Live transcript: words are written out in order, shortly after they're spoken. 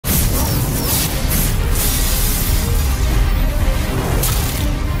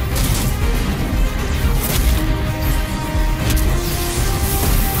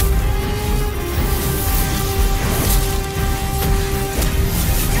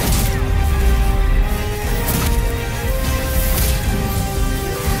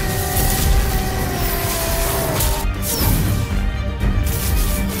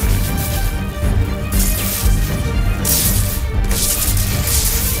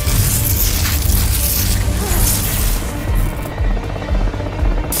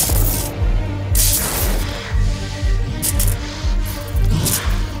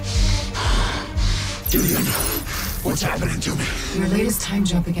time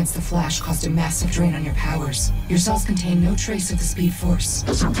jump against the Flash caused a massive drain on your powers. Your cells contain no trace of the Speed Force.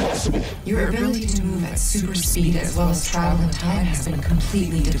 That's impossible. Your ability to move at super speed as well as travel in time has been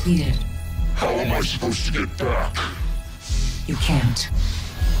completely depleted. How am I supposed to get back? You can't.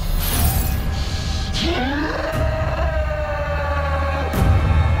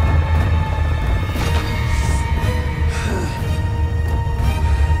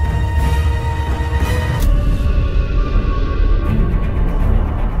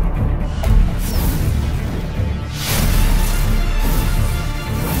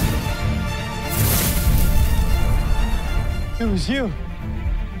 It was you.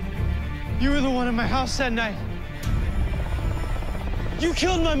 You were the one in my house that night. You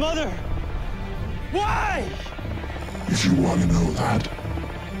killed my mother. Why? If you want to know that,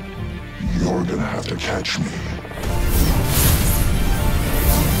 you're gonna have to catch me.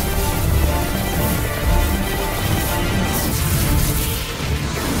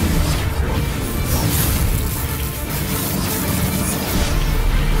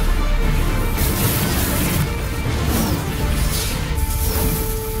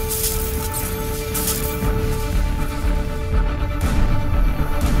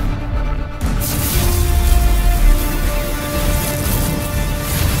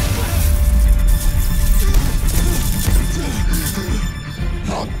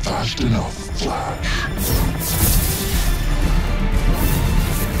 Fast enough, Flash.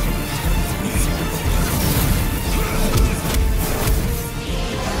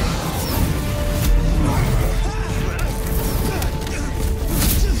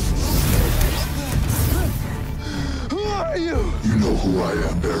 Who are you? You know who I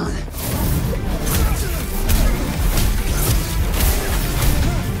am, Barry.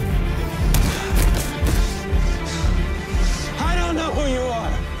 I don't know who you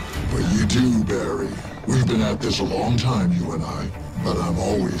are. But you do, Barry. We've been at this a long time, you and I. But I'm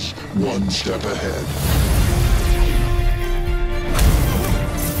always one step ahead.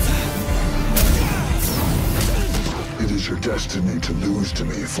 It is your destiny to lose to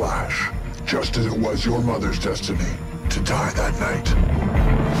me, Flash. Just as it was your mother's destiny to die that night.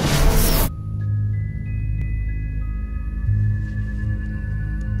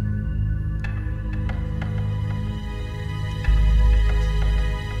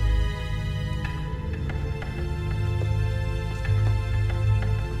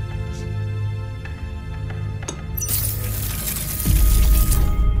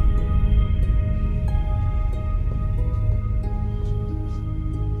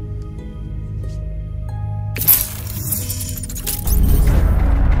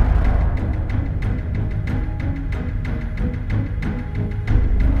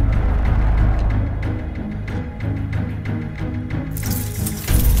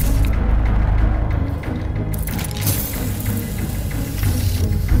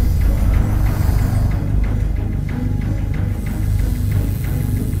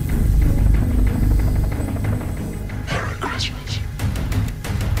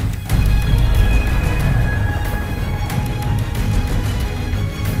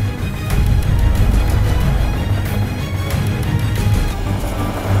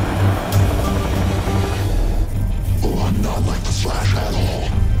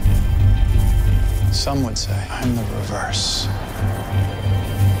 Some would say I'm the reverse.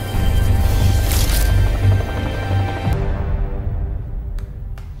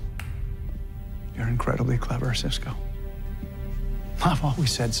 You're incredibly clever, Cisco. I've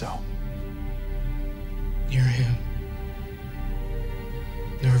always said so. You're him.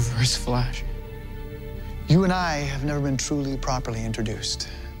 The Reverse Flash. You and I have never been truly properly introduced.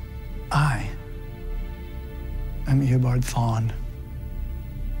 I am Eobard Thawne.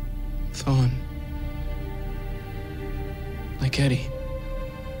 Thawne. Like Eddie.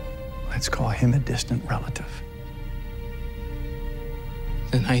 Let's call him a distant relative.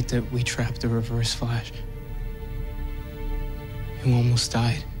 The night that we trapped the Reverse Flash, who almost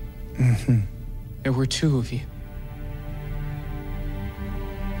died. Mm-hmm. There were two of you.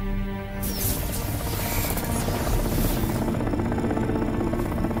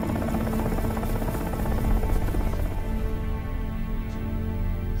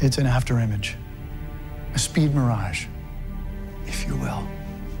 It's an afterimage, a speed mirage, if you will.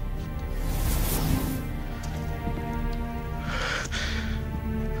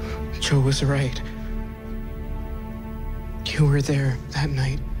 Joe was right. You were there that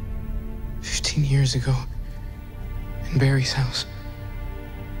night, 15 years ago, in Barry's house.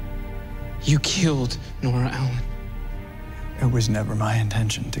 You killed Nora Allen. It was never my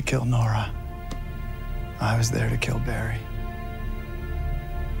intention to kill Nora. I was there to kill Barry.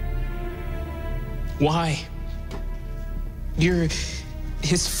 Why? You're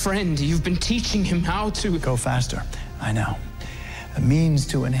his friend. You've been teaching him how to... Go faster, I know. A means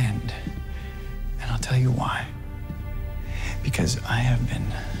to an end. And I'll tell you why. Because I have been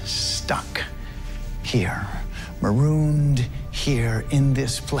stuck here, marooned here in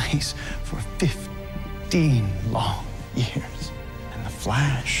this place for 15 long years. And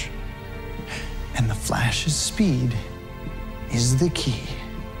the Flash's speed is the key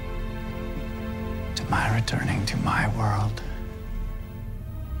to my returning to my world,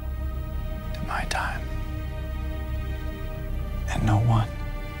 to my time. And no one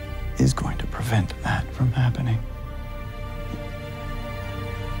is going to prevent that from happening.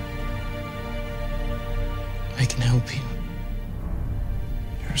 I can help you.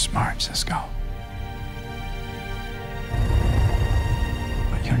 You're smart, Cisco.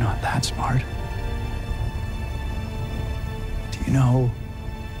 But you're not that smart. Do you know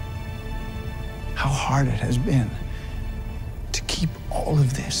how hard it has been to keep all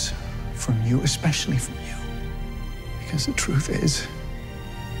of this from you, especially from you? Because the truth is,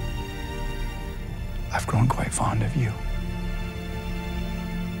 I've grown quite fond of you.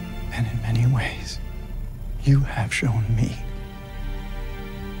 And in many ways, you have shown me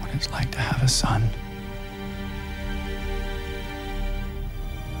what it's like to have a son.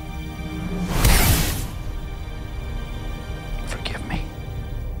 Forgive me,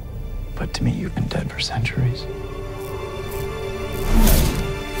 but to me, you've been dead for centuries.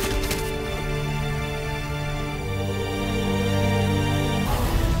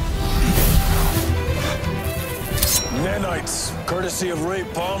 Nanites, courtesy of Ray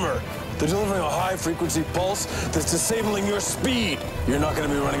Palmer. They're delivering a high-frequency pulse that's disabling your speed. You're not going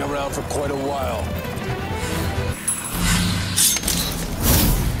to be running around for quite a while.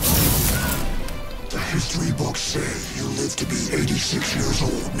 The history books say you live to be 86 years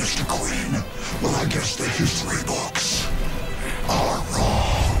old, Mr. Queen. Well, I guess the history books are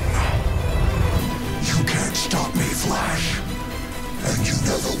wrong. You can't stop me, Flash. And you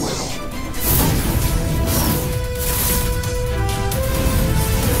never will.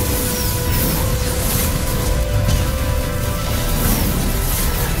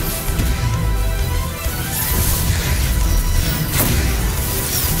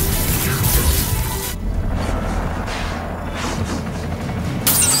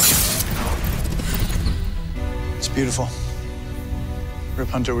 Beautiful. Rip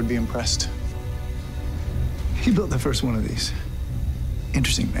Hunter would be impressed. He built the first one of these.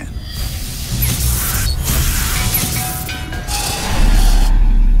 Interesting man.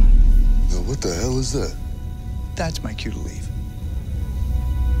 Now, what the hell is that? That's my cue to leave.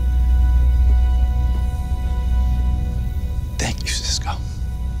 Thank you, Cisco.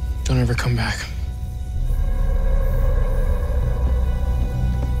 Don't ever come back.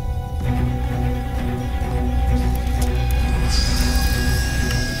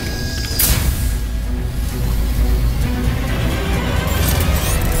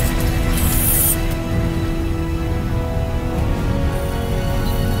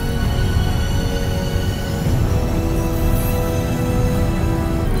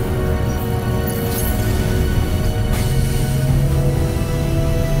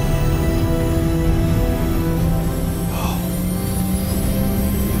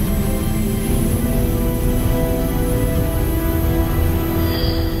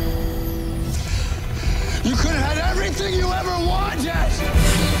 You could have had everything you ever wanted!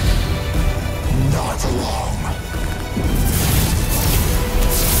 Not for long.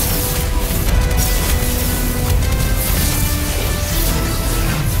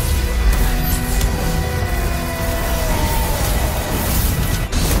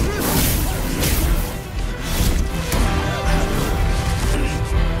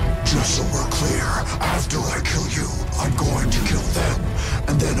 Just so we're clear, after I kill you, I'm going to kill them,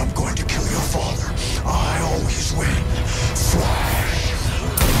 and then I'm going to kill your father. I always win. Flash!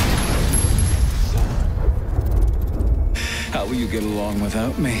 How will you get along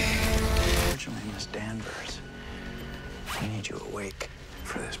without me? Fortunately, Miss Danvers, we need you awake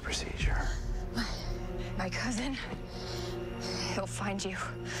for this procedure. My cousin, he'll find you.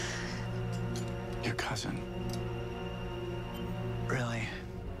 Your cousin? Really?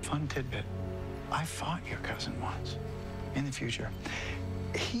 Fun tidbit. I fought your cousin once. In the future.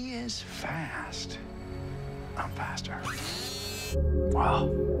 He is fast. I'm faster. Well,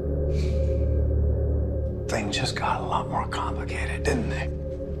 things just got a lot more complicated, didn't they?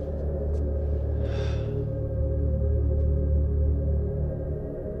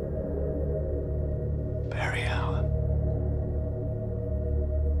 Barry Allen.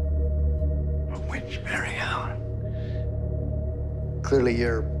 Which Barry Allen? Clearly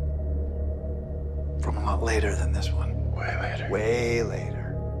you're from a lot later than this one. Way later. Way later.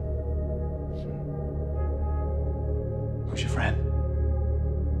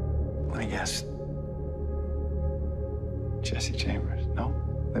 Jesse Chambers. No?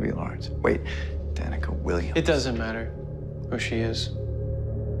 Libby Lawrence. Wait, Danica Williams. It doesn't matter who she is.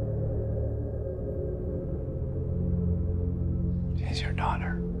 She's your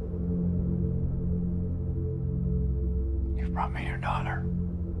daughter. You've brought me your daughter.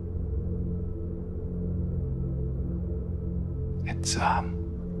 It's, Dawn,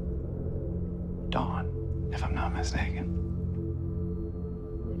 if I'm not mistaken.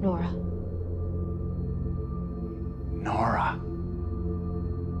 Nora. Nora.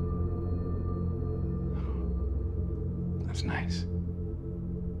 That's nice.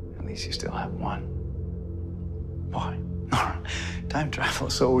 At least you still have one. Boy, Nora, time travel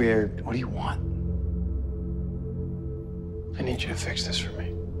is so weird. What do you want? I need you to fix this for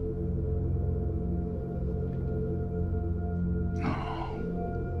me.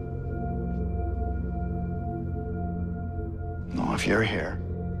 No, if you're here,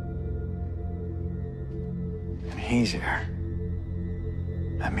 and he's here,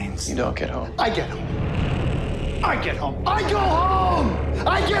 that means... You don't get home. I get home. I get home. I go home!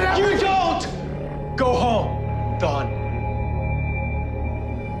 I get out! You don't go home, Dawn.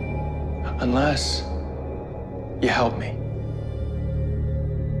 Unless you help me.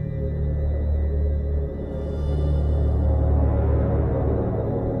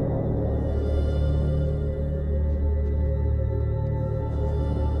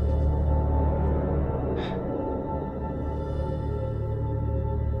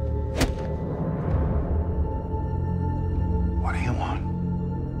 What do you want?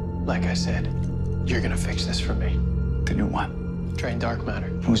 Like I said, you're gonna fix this for me. To do what? Drain dark matter.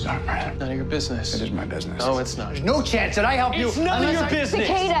 Who's dark matter? None of your business. It is my business. No, it's not. There's no chance that I help you. It's none of your business.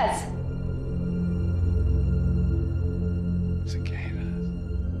 Cicadas! Cicadas.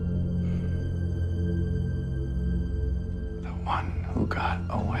 The one who got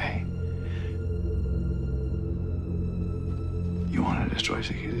away. You want to destroy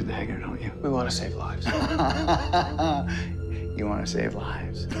Cicadas Dagger, don't you? We want to save lives. You want to save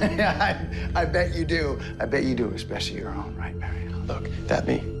lives? I bet you do. I bet you do, especially your own, right, Mary? Look, that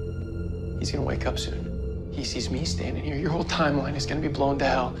me. He's gonna wake up soon. He sees me standing here. Your whole timeline is gonna be blown to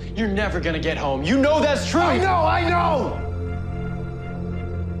hell. You're never gonna get home. You know that's true. I know, I know!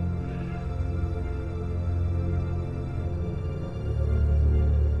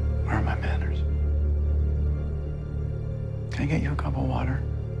 Where are my manners? Can I get you a cup of water?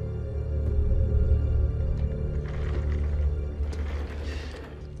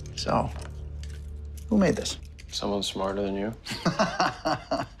 So, who made this? Someone smarter than you.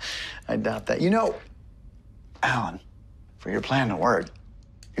 I doubt that. You know, Alan, for your plan to work,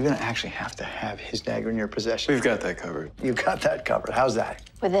 you're gonna actually have to have his dagger in your possession. We've got that covered. You've got that covered. How's that?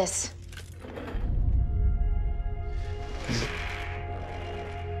 With this.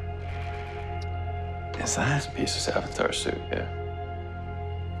 Is that? A piece of Savitar's suit, yeah.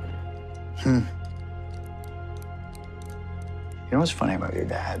 You know what's funny about your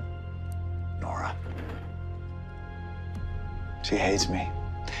dad, Nora? She hates me.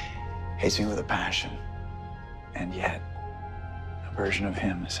 Hates me with a passion. And yet, a version of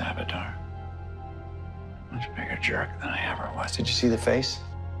him is Savitar. Much bigger jerk than I ever was. Did you see the face?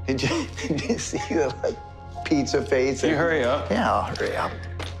 Did you see the, like, pizza face? Can you hurry up? Yeah, I'll hurry up.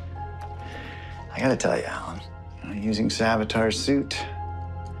 I gotta tell you, Alan, using Savitar's suit,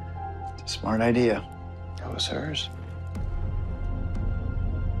 it's a smart idea. It was hers.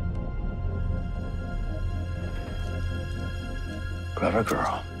 Clever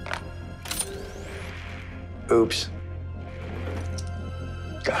girl. Oops.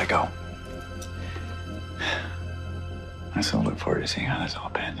 Gotta go. I still look forward to seeing how this all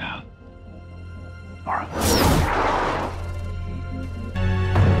pans out. Nora.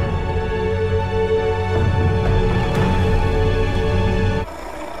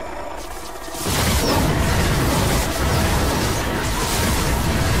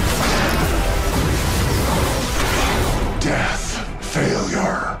 Death,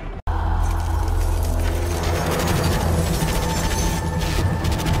 failure.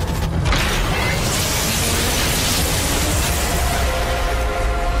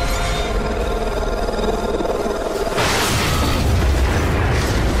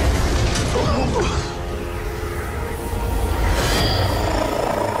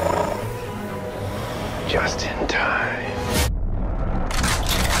 Just in time.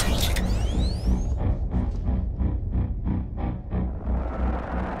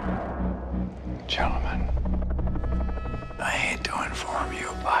 Gentlemen, I hate to inform you,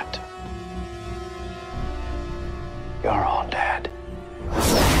 but you're all dead.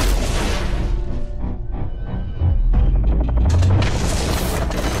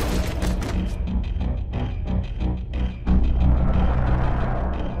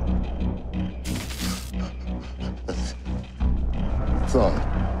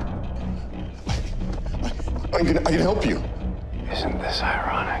 I can help you. Isn't this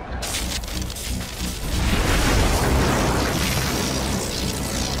ironic?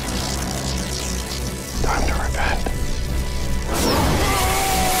 Time to repent.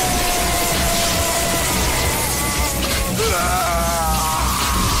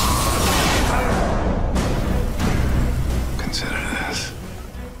 Consider this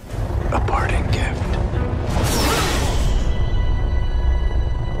a parting gift.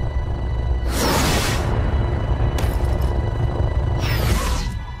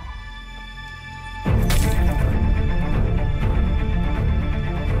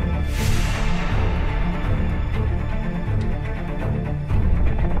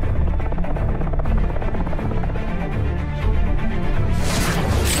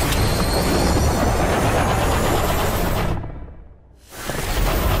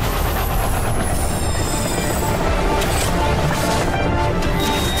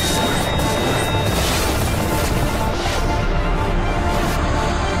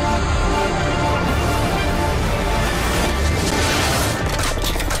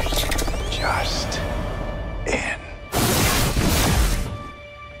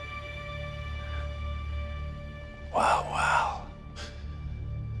 Well.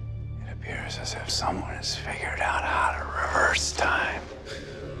 It appears as if someone has figured out how to reverse time.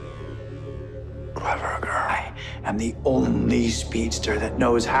 Clever girl. I am the only speedster that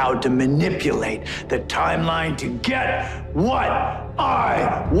knows how to manipulate the timeline to get what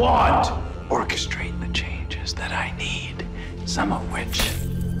I want. Orchestrate the changes that I need, some of which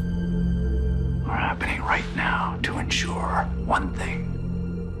are happening right now to ensure one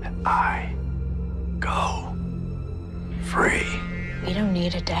thing, that I go free. We don't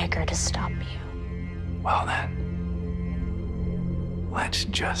need a dagger to stop you. Well then, let's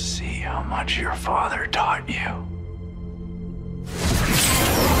just see how much your father taught you.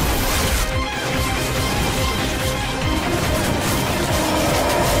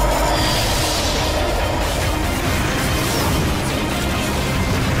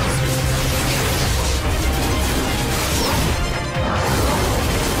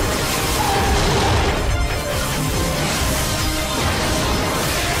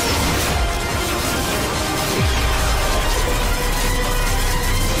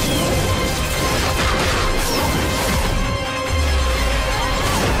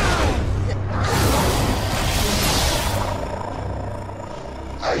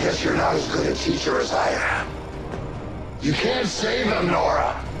 I guess you're not as good a teacher as I am. You can't save them,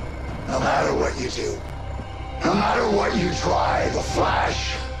 Nora. No matter what you do. No matter what you try, the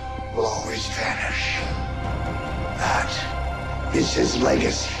Flash will always vanish. That is his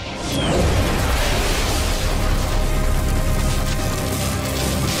legacy.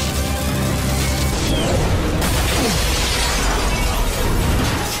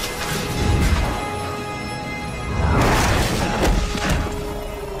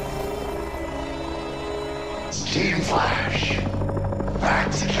 Team Flash, back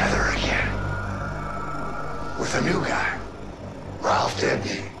together again. With a new guy, Ralph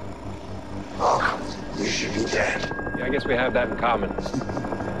Dibny. Welcome. You should be dead. Yeah, I guess we have that in common.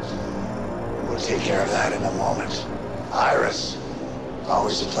 We'll take care of that in a moment. Iris,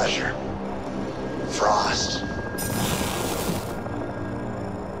 always a pleasure. Frost.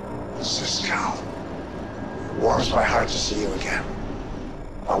 Cisco. It warms my heart to see you again.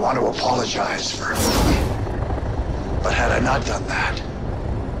 I want to apologize for... But had I not done that,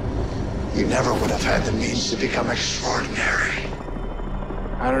 you never would have had the means to become extraordinary.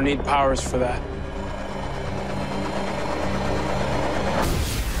 I don't need powers for that.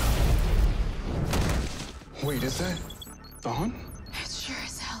 Wait, is that Dawn? It sure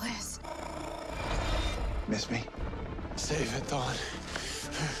as hell is. Miss me? Save it, Dawn.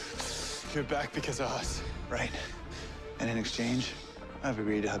 You're back because of us. Right. And in exchange, I've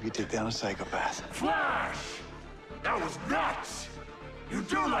agreed to help you take down a psychopath. Flash! That was nuts! You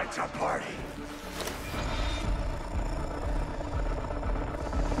do like to party!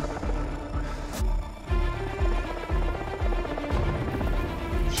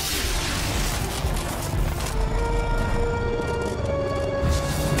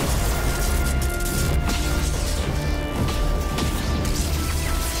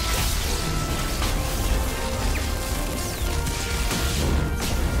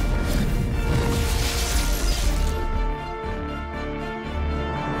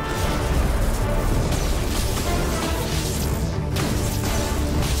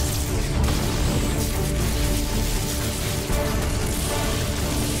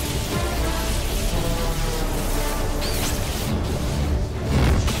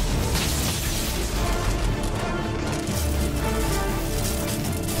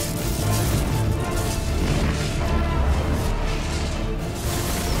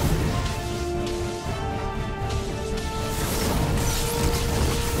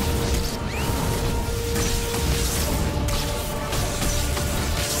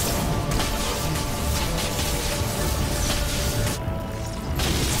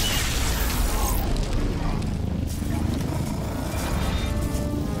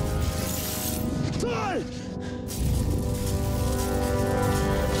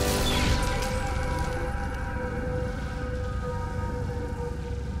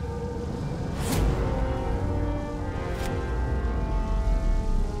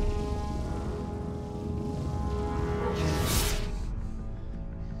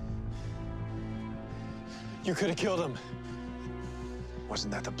 You could have killed him.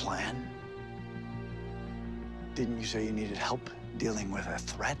 Wasn't that the plan? Didn't you say you needed help dealing with a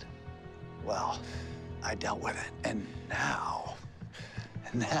threat? Well, I dealt with it. And now,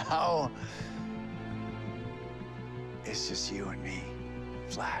 it's just you and me,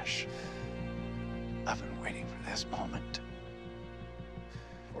 Flash. I've been waiting for this moment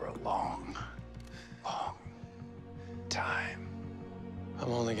for a long, long time.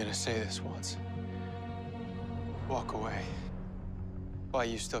 I'm only gonna say this once. Walk away. While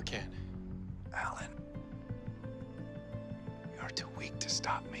you still can. Alan, you're too weak to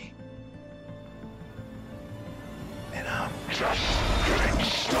stop me. And I'm Just getting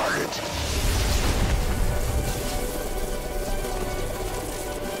started.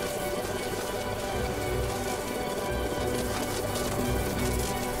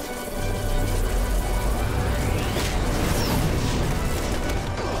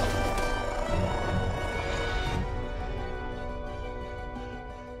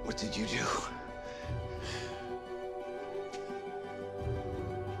 What did you do?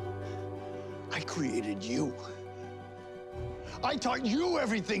 I created you. I taught you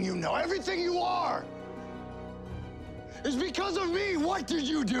everything you know, everything you are. It's because of me. What did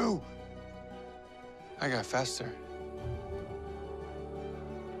you do? I got faster.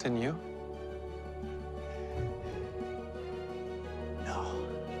 Didn't you? No.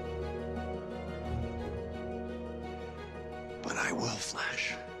 But I will,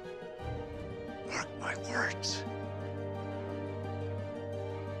 Flash. Mark my words.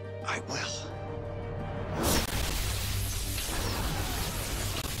 I will.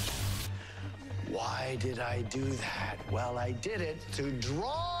 Why did I do that? Well, I did it to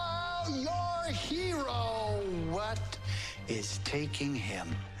draw your hero. What is taking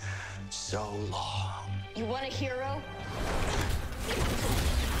him so long? You want a hero?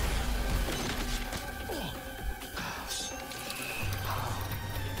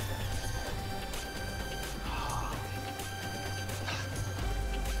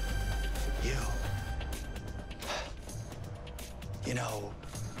 You know,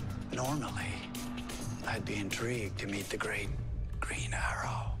 normally, I'd be intrigued to meet the great Green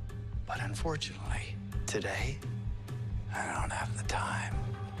Arrow. But unfortunately, today, I don't have the time.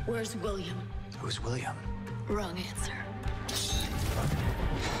 Where's William? Who's William? Wrong answer.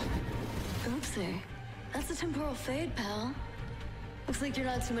 Oopsie. That's a temporal fade, pal. Looks like you're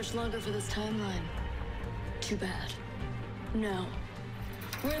not too much longer for this timeline. Too bad. No.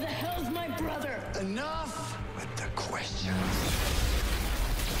 Where the hell's my brother? Enough with the questions.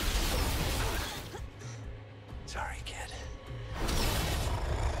 Sorry, kid.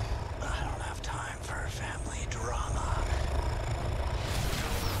 I don't have time for family drama.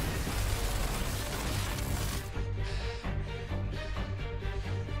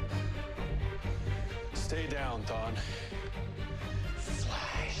 Stay down, Dawn.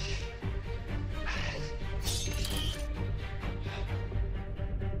 Flash.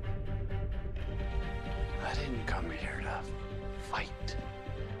 I didn't come here to fight.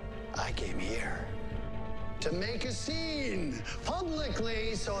 I came here to make a scene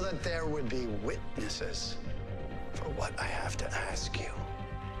publicly so that there would be witnesses for what I have to ask you.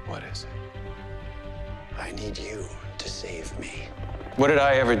 What is it? I need you to save me. What did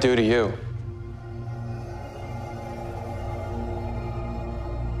I ever do to you?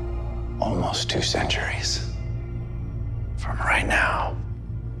 Almost 2 centuries from right now,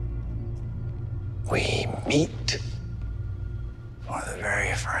 we meet for the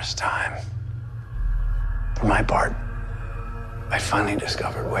very first time. For my part, I finally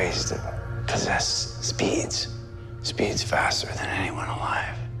discovered ways to possess speeds faster than anyone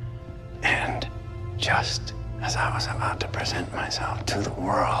alive. And just as I was about to present myself to the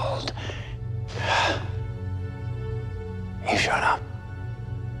world, you showed up.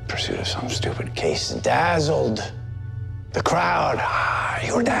 Pursuit of some stupid case, dazzled the crowd.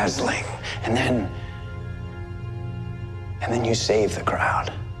 You were dazzling. And then you saved the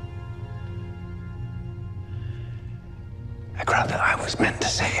crowd. A crowd that I was meant to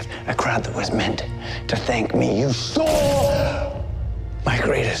save. A crowd that was meant to thank me. You saw my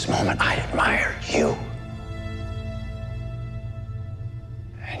greatest moment. I admire you.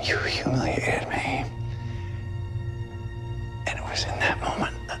 And you humiliated me. And it was in that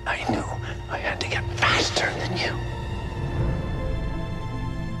moment that I knew I had to get faster than you.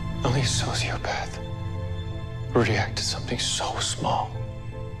 Only a sociopath would react to something so small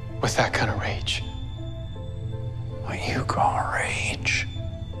with that kind of rage. What you call rage,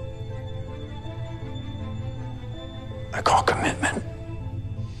 I call commitment.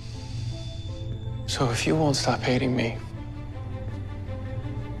 So if you won't stop hating me,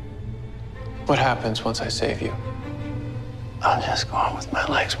 What happens once I save you? I'll just go on with my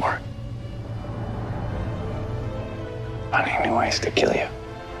life's work. Finding new ways to kill you.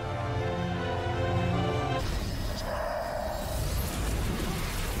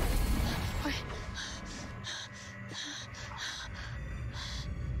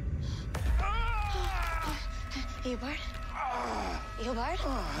 Eobard? Eobard?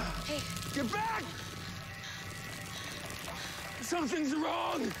 Hey. Get back! Something's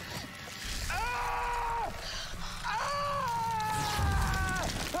wrong! Ah! Ah!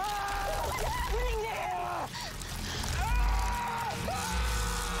 Ah! What's happening there?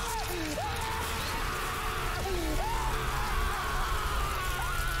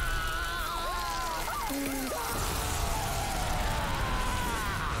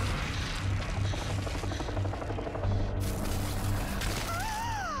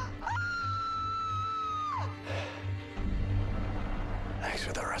 Thanks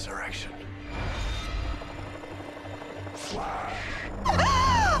for the resurrection.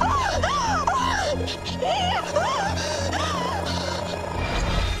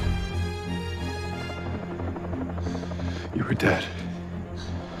 You were dead.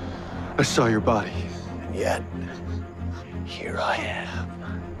 I saw your body. And yet, here I am,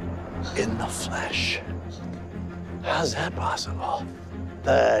 in the flesh. How's that possible?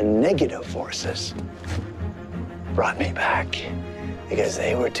 The negative forces brought me back because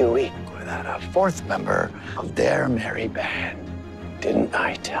they were too weak without a fourth member of their merry band. Didn't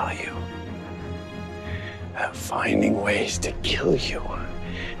I tell you that finding ways to kill you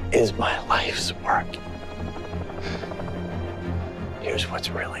is my life's work? Here's what's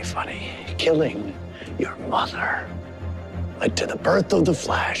really funny. Killing your mother led to the birth of the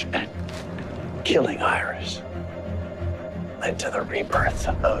Flash, and killing Iris led to the rebirth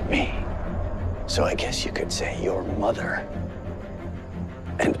of me. So I guess you could say your mother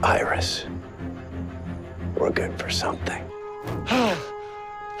and Iris were good for something.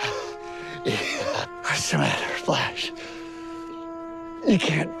 What's the matter, Flash? You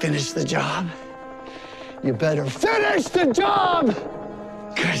can't finish the job? You better finish the job!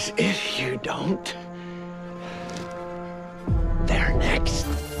 Because if you don't, they're next.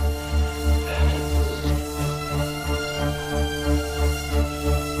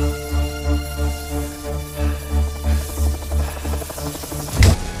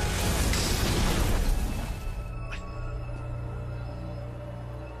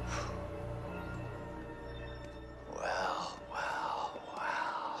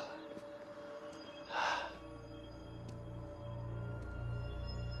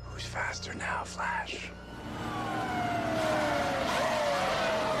 Who's faster now, Flash?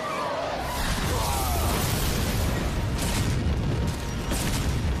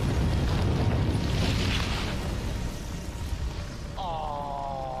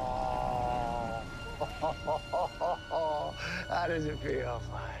 How does it feel,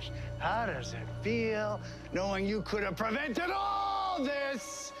 Flash? How does it feel knowing you could have prevented all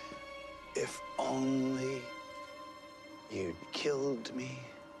this? If only you'd killed me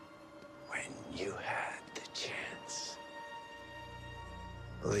when you had the chance.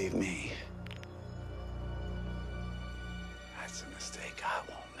 Believe me, that's a mistake I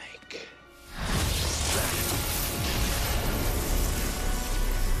won't make.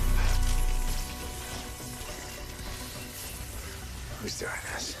 Who's doing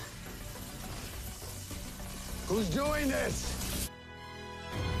this? Who's doing this?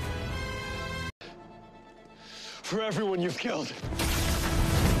 For everyone you've killed.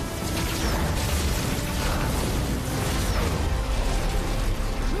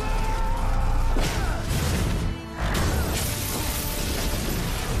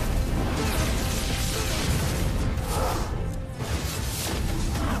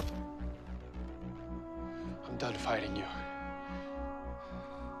 I'm done fighting you.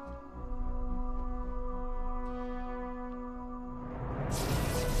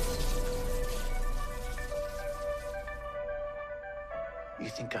 You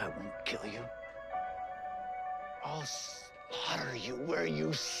think I won't kill you? I'll slaughter you where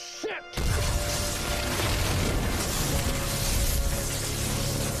you sit!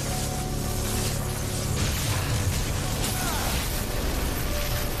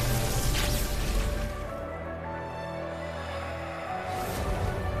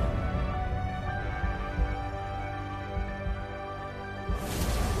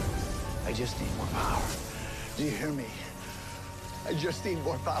 I just need more power. Do you hear me? I just need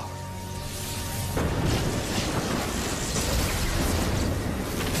more power.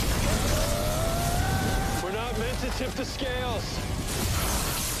 We're not meant to tip the scales.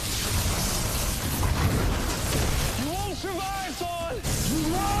 You won't survive, Dawn!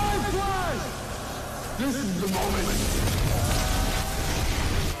 You rise, Flash! This is the moment.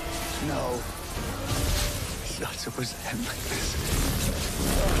 No. It's not supposed to end like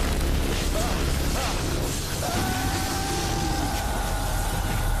this.